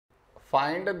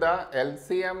Find the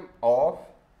LCM of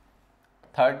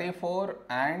 34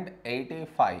 and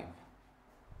 85.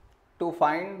 To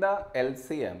find the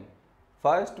LCM,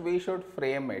 first we should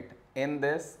frame it in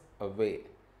this way.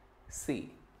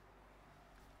 See,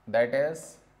 that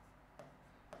is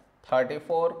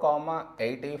 34,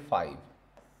 85.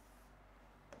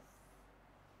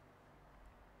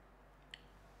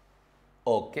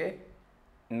 Okay,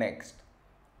 next.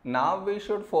 Now we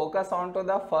should focus on to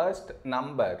the first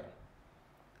number,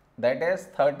 that is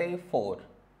 34.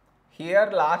 Here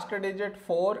last digit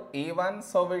 4 even,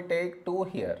 so we take 2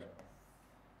 here.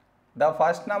 The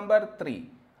first number 3.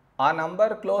 A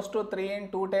number close to 3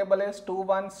 in 2 table is 2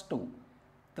 ones 2.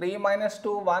 3 minus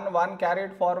 2, 1, 1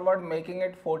 carried forward, making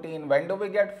it 14. When do we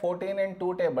get 14 in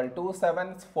 2 table? 2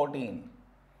 sevens 14.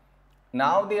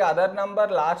 Now the other number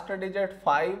last digit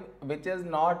 5, which is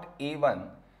not even.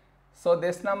 So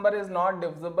this number is not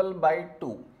divisible by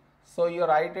 2. So you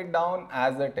write it down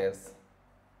as it is.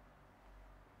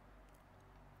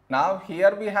 Now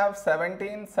here we have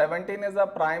 17. 17 is a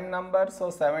prime number, so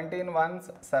 17 ones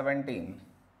 17.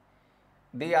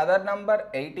 The other number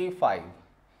 85.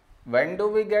 When do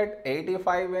we get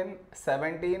 85 in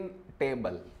 17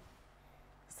 table?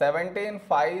 17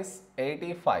 fives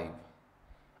 85.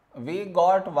 We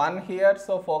got 1 here,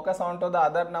 so focus on to the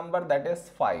other number, that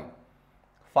is 5.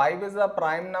 5 is a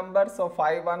prime number, so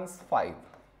 5 ones 5.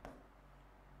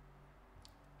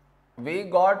 We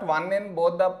got 1 in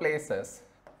both the places,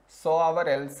 so our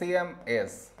LCM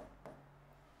is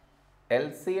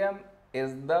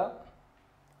the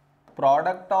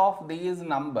product of these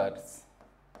numbers.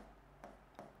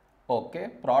 Okay,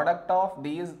 product of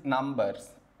these numbers,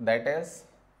 that is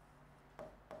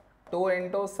 2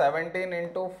 into 17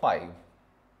 into 5.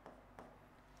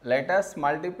 Let us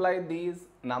multiply these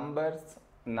numbers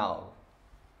now.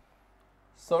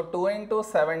 So 2 into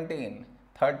 17,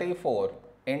 34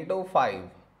 into 5,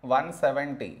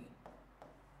 170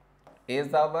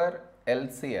 is our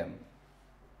LCM.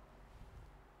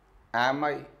 Am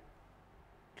I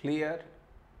clear?